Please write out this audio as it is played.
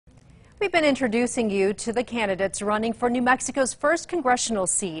We've been introducing you to the candidates running for New Mexico's first congressional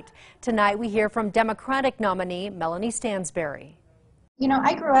seat. Tonight we hear from Democratic nominee Melanie Stansbury. You know,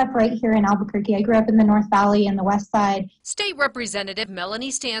 I grew up right here in Albuquerque. I grew up in the North Valley and the West Side. State Representative Melanie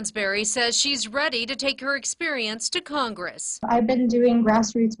Stansbury says she's ready to take her experience to Congress. I've been doing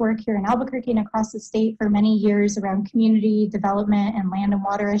grassroots work here in Albuquerque and across the state for many years around community development and land and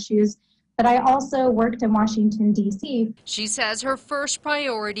water issues. But I also worked in Washington, D.C. She says her first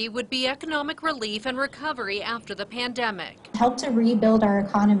priority would be economic relief and recovery after the pandemic. Help to rebuild our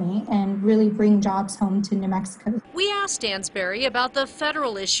economy and really bring jobs home to New Mexico. We asked Stansbury about the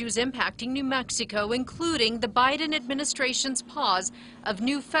federal issues impacting New Mexico, including the Biden administration's pause of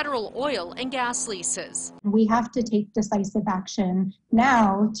new federal oil and gas leases. We have to take decisive action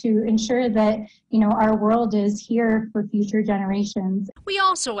now to ensure that, our world is here for future generations. We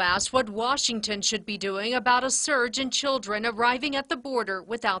also asked what Washington should be doing about a surge in children arriving at the border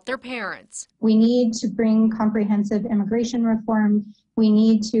without their parents. We need to bring comprehensive immigration reform. We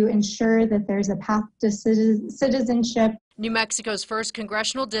need to ensure that there's a path to citizenship. New Mexico's first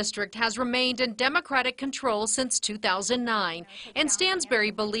congressional district has remained in Democratic control since 2009, and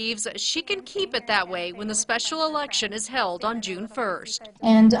Stansbury believes she can keep it that way when the special election is held on June 1st.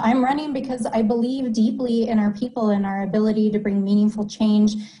 And I'm running because I believe deeply in our people and our ability to bring meaningful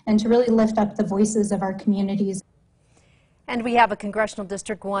change and to really lift up the voices of our communities. And we have a Congressional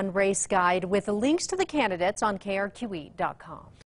District 1 race guide with links to the candidates on krqe.com.